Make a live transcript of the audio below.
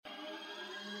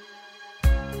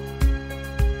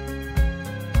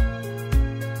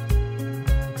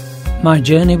My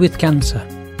journey with cancer.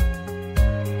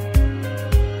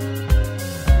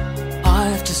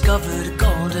 I've discovered a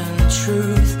golden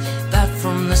truth that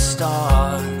from the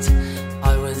start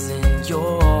I was in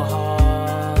your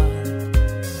heart.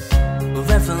 A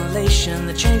revelation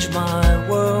that changed my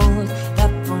world,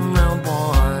 that from round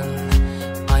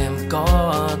one I am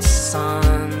God's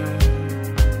son.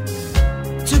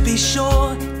 To be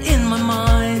sure, in my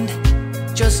mind,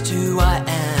 just who I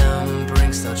am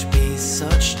brings such peace,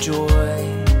 such joy.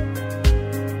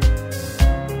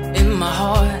 In my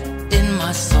heart, in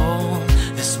my soul,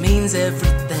 this means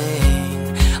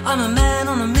everything. I'm a man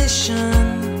on a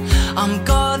mission, I'm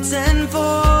God's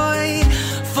envoy.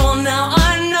 For now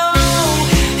I know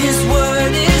His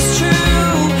word is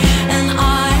true, and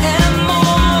I am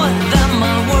more than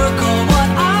my work or what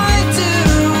I do.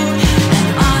 And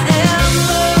I am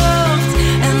loved,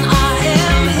 and I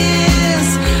am His.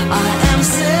 I am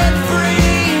set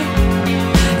free.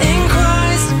 In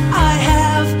Christ I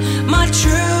have my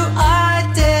true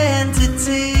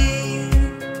identity.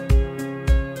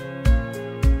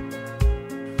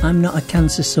 I'm not a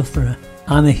cancer sufferer.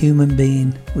 I'm a human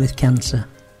being with cancer.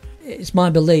 It's my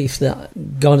belief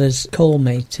that God has called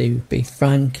me to be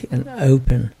frank and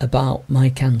open about my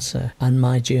cancer and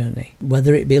my journey,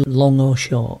 whether it be long or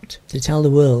short, to tell the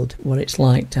world what it's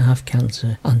like to have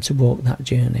cancer and to walk that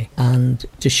journey, and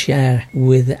to share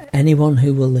with anyone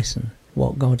who will listen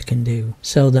what God can do,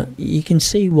 so that you can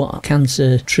see what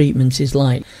cancer treatment is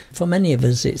like. For many of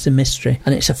us it's a mystery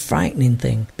and it's a frightening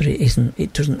thing, but it isn't.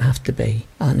 It doesn't have to be.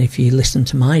 And if you listen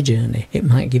to my journey, it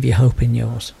might give you hope in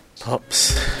yours.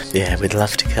 Pops, yeah, we'd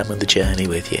love to come on the journey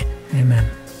with you. Amen.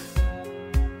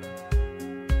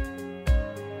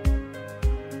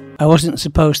 I wasn't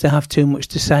supposed to have too much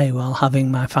to say while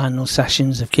having my final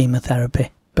sessions of chemotherapy,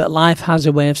 but life has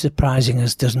a way of surprising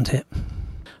us, doesn't it?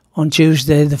 On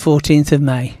Tuesday the 14th of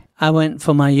May, I went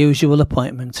for my usual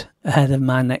appointment ahead of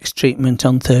my next treatment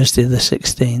on Thursday the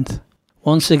 16th.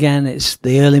 Once again, it's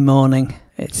the early morning.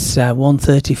 It's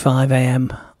 1:35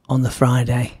 a.m. on the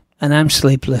Friday, and I'm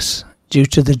sleepless due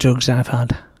to the drugs I've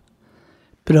had.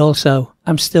 But also,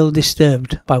 I'm still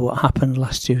disturbed by what happened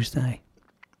last Tuesday.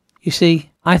 You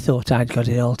see, I thought I'd got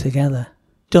it all together.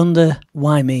 Done the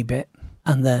why me bit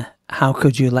and the how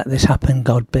could you let this happen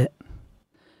God bit.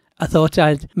 I thought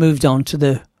I'd moved on to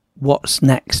the what's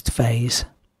next phase,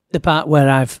 the part where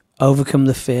I've overcome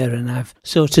the fear and I've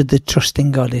sorted the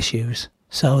trusting God issues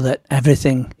so that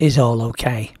everything is all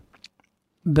okay.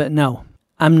 But no,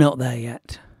 I'm not there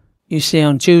yet. You see,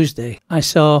 on Tuesday, I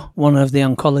saw one of the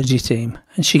oncology team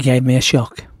and she gave me a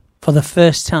shock. For the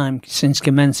first time since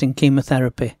commencing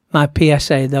chemotherapy, my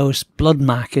PSA, those blood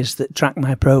markers that track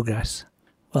my progress,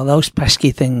 well, those pesky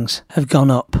things have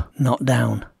gone up, not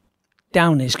down.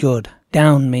 Down is good.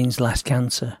 Down means less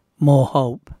cancer, more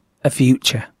hope, a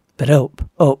future. But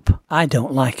up, I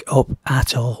don't like up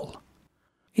at all.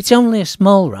 It's only a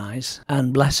small rise,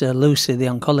 and bless her, Lucy, the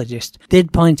oncologist,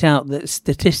 did point out that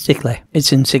statistically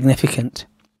it's insignificant.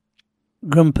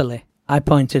 Grumpily, I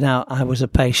pointed out I was a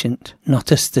patient,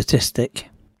 not a statistic.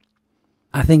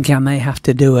 I think I may have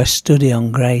to do a study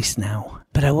on grace now,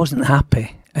 but I wasn't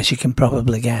happy, as you can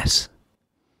probably guess.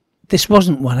 This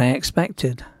wasn't what I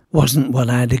expected. Wasn't what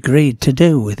I had agreed to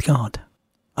do with God.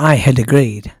 I had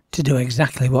agreed to do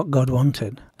exactly what God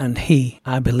wanted, and He,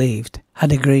 I believed,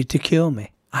 had agreed to cure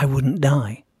me. I wouldn't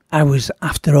die. I was,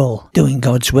 after all, doing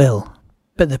God's will.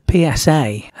 But the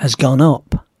PSA has gone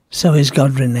up, so is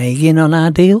God reneging on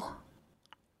our deal?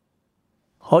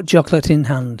 Hot chocolate in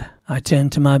hand, I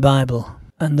turned to my Bible,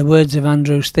 and the words of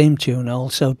Andrew's theme tune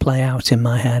also play out in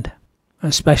my head,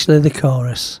 especially the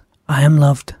chorus. I am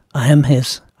loved, I am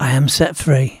His, I am set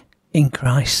free. In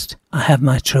Christ, I have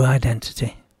my true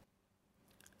identity.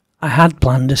 I had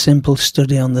planned a simple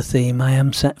study on the theme, I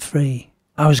am set free.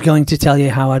 I was going to tell you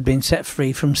how I'd been set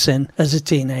free from sin as a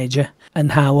teenager,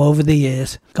 and how over the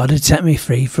years God had set me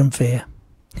free from fear.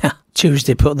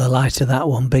 Tuesday put the light to that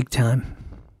one big time.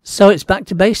 So it's back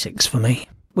to basics for me,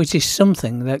 which is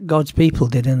something that God's people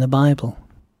did in the Bible.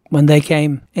 When they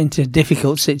came into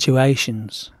difficult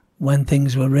situations, when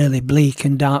things were really bleak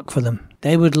and dark for them,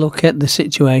 they would look at the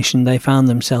situation they found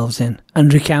themselves in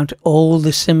and recount all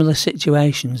the similar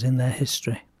situations in their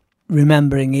history,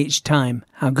 remembering each time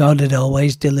how God had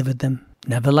always delivered them,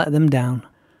 never let them down.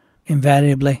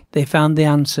 Invariably, they found the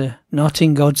answer not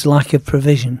in God's lack of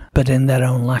provision, but in their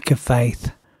own lack of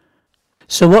faith.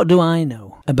 So what do I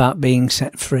know about being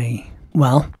set free?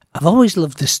 Well, I've always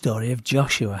loved the story of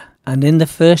Joshua, and in the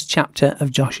first chapter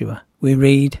of Joshua, we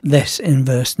read this in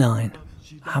verse 9.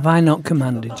 Have I not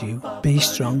commanded you? Be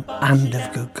strong and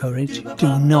of good courage.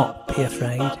 Do not be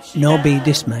afraid, nor be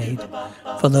dismayed,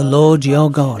 for the Lord your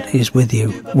God is with you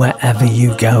wherever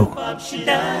you go.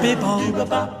 Be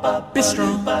bold, be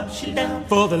strong,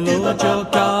 for the Lord your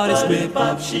God is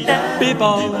with you. Be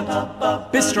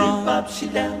bold, be strong,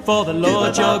 for the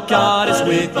Lord your God is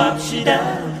with you.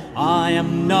 I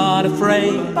am not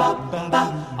afraid,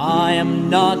 I am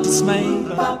not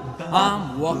dismayed.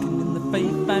 I'm walking in the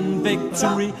faith and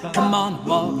victory. Come on,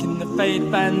 walk in the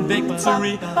faith and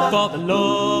victory. For the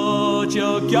Lord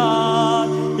your God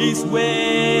is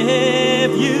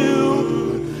with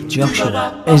you.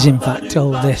 Joshua is in fact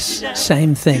told this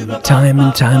same thing time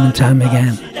and time and time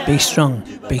again. Be strong,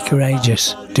 be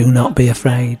courageous, do not be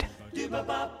afraid.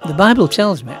 The Bible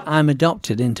tells me I'm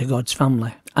adopted into God's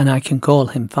family and I can call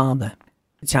him Father.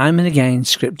 Time and again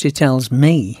Scripture tells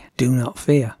me, do not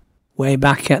fear. Way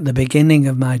back at the beginning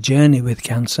of my journey with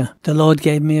cancer, the Lord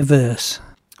gave me a verse.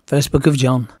 First book of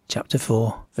John, chapter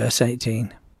 4, verse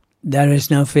 18. There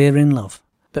is no fear in love,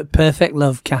 but perfect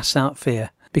love casts out fear,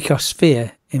 because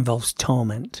fear involves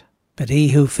torment. But he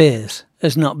who fears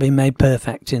has not been made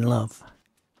perfect in love.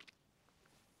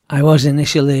 I was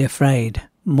initially afraid.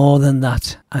 More than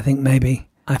that, I think maybe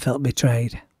I felt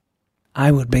betrayed.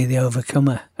 I would be the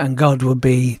overcomer, and God would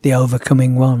be the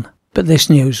overcoming one. But this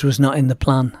news was not in the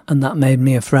plan, and that made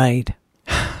me afraid.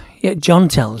 Yet John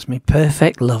tells me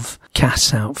perfect love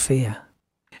casts out fear.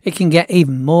 It can get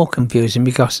even more confusing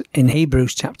because in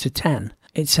Hebrews chapter 10,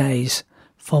 it says,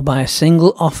 For by a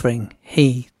single offering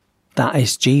he, that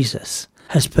is Jesus,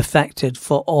 has perfected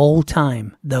for all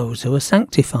time those who are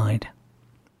sanctified.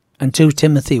 And 2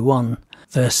 Timothy 1,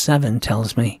 verse 7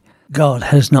 tells me, God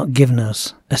has not given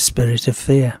us a spirit of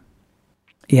fear.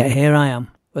 Yet here I am,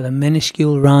 with a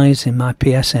minuscule rise in my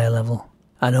PSA level,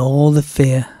 and all the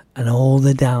fear and all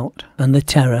the doubt and the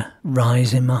terror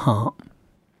rise in my heart.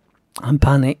 I'm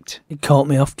panicked. It caught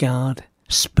me off guard,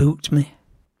 spooked me.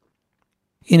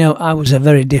 You know, I was a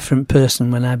very different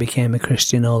person when I became a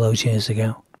Christian all those years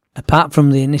ago. Apart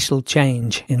from the initial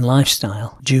change in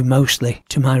lifestyle, due mostly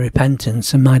to my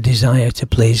repentance and my desire to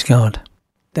please God,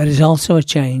 there is also a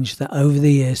change that over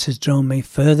the years has drawn me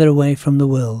further away from the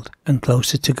world and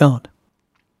closer to God.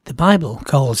 The Bible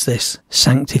calls this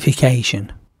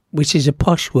sanctification, which is a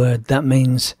posh word that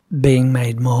means being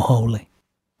made more holy.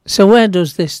 So where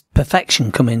does this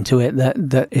perfection come into it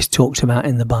that is talked about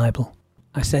in the Bible?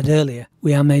 I said earlier,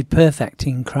 we are made perfect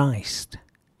in Christ.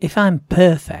 If I'm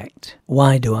perfect,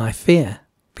 why do I fear?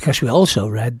 Because we also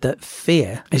read that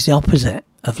fear is the opposite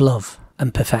of love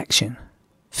and perfection.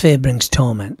 Fear brings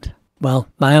torment. Well,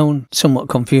 my own somewhat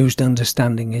confused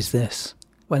understanding is this.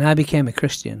 When I became a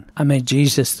Christian, I made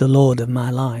Jesus the Lord of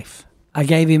my life. I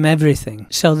gave him everything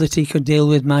so that he could deal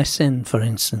with my sin, for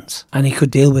instance, and he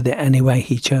could deal with it any way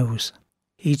he chose.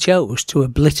 He chose to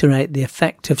obliterate the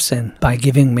effect of sin by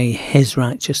giving me his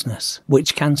righteousness,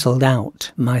 which cancelled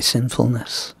out my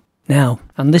sinfulness. Now,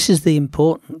 and this is the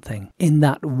important thing, in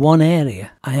that one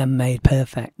area I am made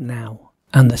perfect now.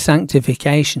 And the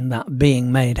sanctification, that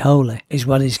being made holy, is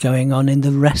what is going on in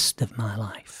the rest of my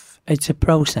life. It's a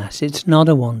process, it's not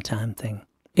a one-time thing.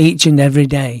 Each and every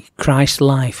day, Christ's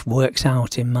life works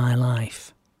out in my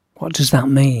life. What does that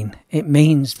mean? It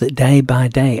means that day by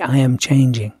day I am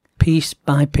changing. Piece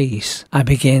by piece, I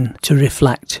begin to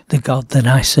reflect the God that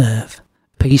I serve.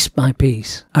 Piece by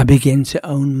piece, I begin to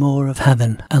own more of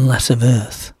heaven and less of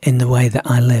earth in the way that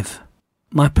I live.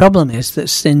 My problem is that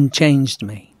sin changed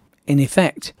me. In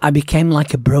effect, I became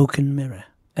like a broken mirror.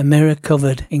 A mirror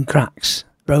covered in cracks,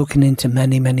 broken into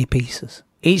many, many pieces.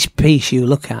 Each piece you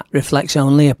look at reflects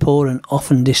only a poor and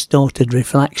often distorted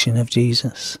reflection of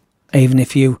Jesus. Even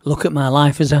if you look at my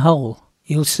life as a whole,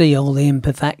 you'll see all the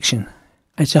imperfection.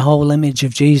 It's a whole image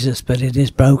of Jesus, but it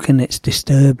is broken, it's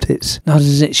disturbed, it's not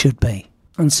as it should be.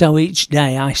 And so each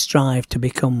day I strive to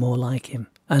become more like him.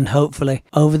 And hopefully,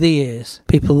 over the years,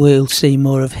 people will see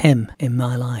more of him in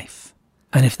my life.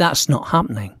 And if that's not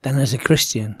happening, then as a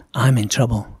Christian, I'm in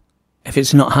trouble. If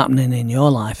it's not happening in your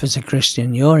life as a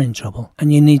Christian, you're in trouble.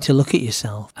 And you need to look at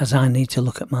yourself as I need to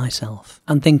look at myself.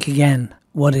 And think again,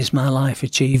 what is my life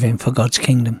achieving for God's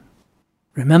kingdom?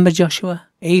 Remember Joshua?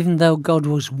 Even though God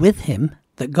was with him,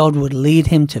 that God would lead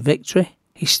him to victory,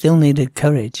 he still needed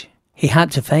courage. He had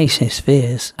to face his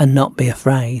fears and not be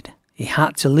afraid. He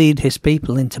had to lead his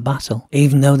people into battle.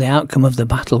 Even though the outcome of the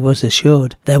battle was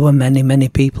assured, there were many, many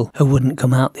people who wouldn't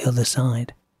come out the other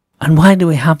side. And why do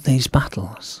we have these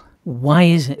battles? Why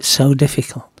is it so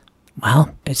difficult?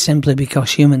 Well, it's simply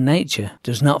because human nature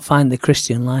does not find the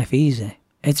Christian life easy.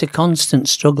 It's a constant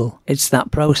struggle. It's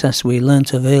that process we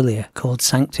learnt of earlier called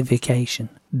sanctification.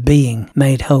 being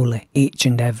made holy each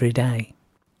and every day.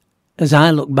 As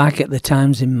I look back at the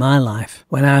times in my life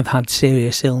when I've had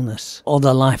serious illness, or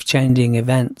the life-changing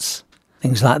events,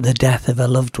 things like the death of a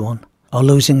loved one, or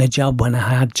losing a job when I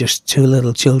had just 2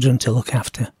 little children to look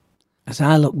after. As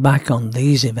I look back on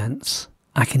these events,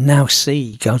 I can now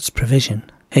see God's provision,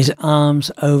 His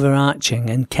arms overarching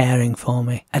and caring for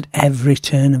me at every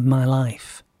turn of my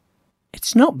life.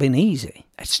 It's not been easy,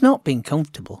 it's not been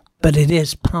comfortable, but it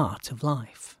is part of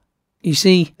life. You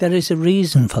see, there is a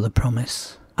reason for the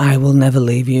promise. I will never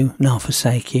leave you nor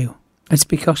forsake you. It's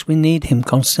because we need Him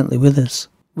constantly with us.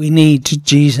 We need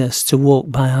Jesus to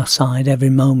walk by our side every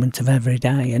moment of every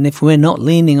day. And if we're not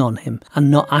leaning on Him and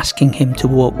not asking Him to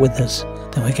walk with us,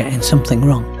 then we're getting something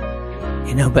wrong.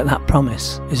 You know, but that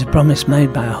promise is a promise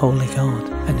made by a holy God.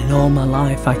 And in all my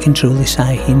life, I can truly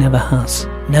say He never has.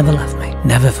 Never left me.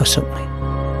 Never forsook me.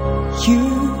 You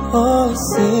are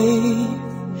safe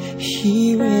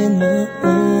here in my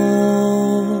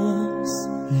arms.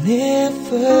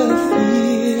 Never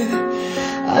fear,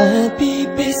 I'll be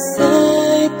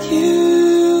beside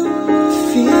you.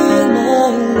 Feel my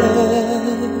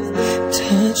love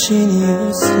touching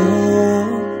your soul,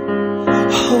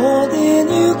 holding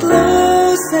you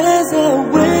close as I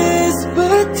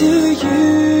whisper to you.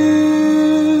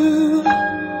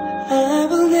 I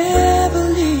will never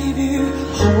leave you.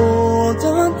 Hold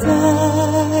on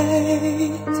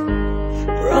tight.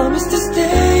 Promise to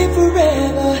stay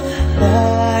forever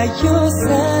by your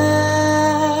side.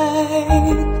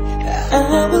 I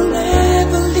will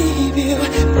never leave you.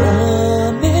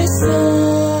 Promise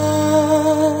I'll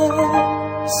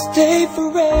stay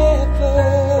forever.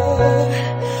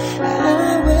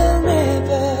 I will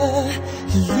never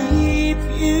leave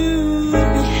you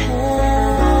behind.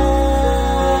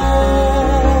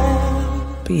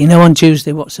 But you know, on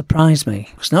Tuesday what surprised me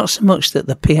was not so much that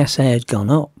the PSA had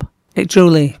gone up. It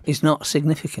truly is not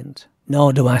significant,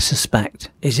 nor do I suspect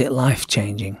is it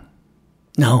life-changing.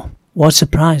 No, what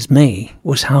surprised me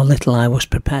was how little I was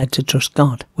prepared to trust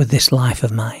God with this life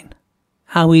of mine.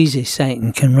 How easy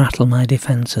Satan can rattle my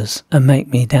defences and make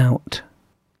me doubt.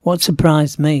 What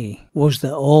surprised me was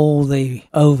that all the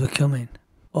overcoming,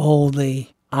 all the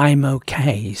I'm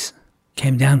okays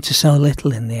came down to so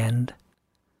little in the end.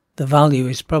 The value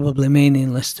is probably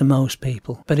meaningless to most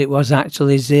people, but it was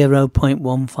actually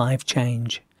 0.15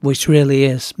 change, which really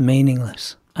is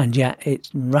meaningless, and yet it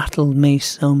rattled me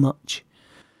so much.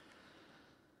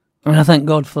 And I thank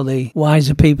God for the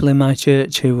wiser people in my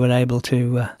church who were able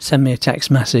to send me a text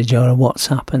message or a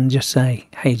WhatsApp and just say,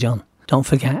 hey John, don't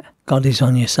forget, God is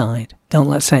on your side. Don't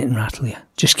let Satan rattle you.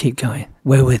 Just keep going.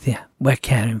 We're with you. We're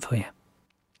caring for you.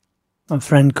 My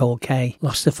friend called Kay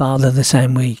lost her father the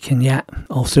same week, and yet,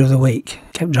 all through the week,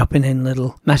 kept dropping in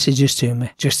little messages to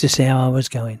me just to see how I was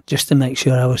going, just to make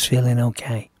sure I was feeling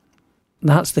okay.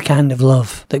 That's the kind of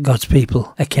love that God's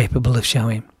people are capable of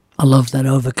showing. A love that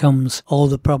overcomes all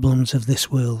the problems of this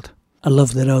world. A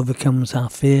love that overcomes our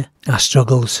fear, our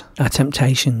struggles, our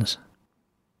temptations.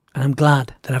 And I'm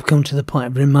glad that I've come to the point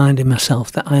of reminding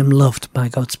myself that I am loved by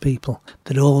God's people,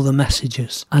 that all the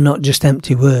messages are not just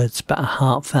empty words but are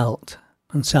heartfelt.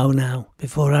 And so now,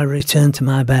 before I return to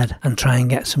my bed and try and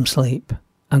get some sleep,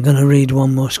 I'm going to read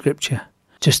one more scripture,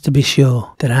 just to be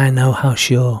sure that I know how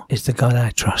sure is the God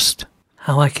I trust,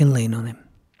 how I can lean on Him,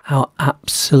 how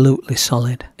absolutely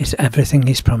solid is everything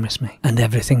He's promised me and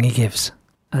everything He gives.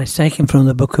 And it's taken from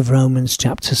the book of Romans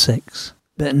chapter 6.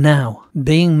 But now,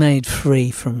 being made free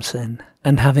from sin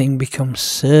and having become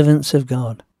servants of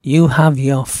God, you have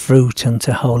your fruit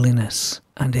unto holiness,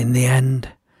 and in the end,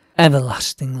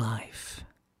 everlasting life.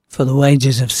 For the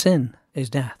wages of sin is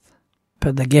death,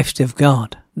 but the gift of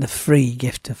God, the free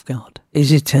gift of God,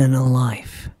 is eternal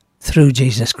life through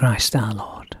Jesus Christ our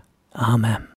Lord.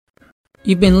 Amen.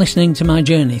 You've been listening to my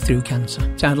journey through cancer,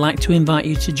 so I'd like to invite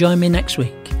you to join me next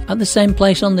week at the same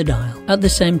place on the dial, at the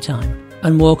same time,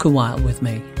 and walk a while with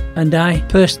me. And I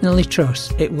personally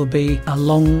trust it will be a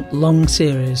long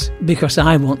series because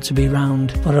I want to be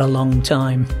round for a long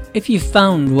time. If you've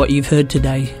found what you've heard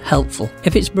today helpful,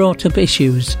 if it's brought up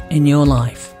issues in your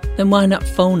life, then why not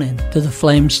phone in to the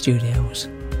Flame Studios?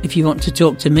 If you want to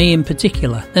talk to me in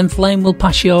particular, then Flame will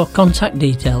pass your contact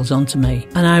details on to me,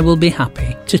 and I will be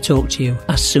happy to talk to you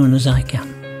as soon as I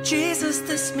can. Jesus,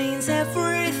 this means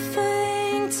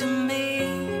everything to me.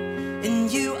 In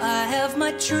you I have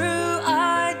my true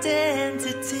identity.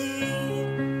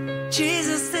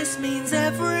 Jesus, this means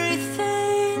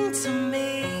everything to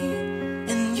me.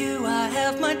 In you I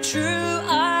have my true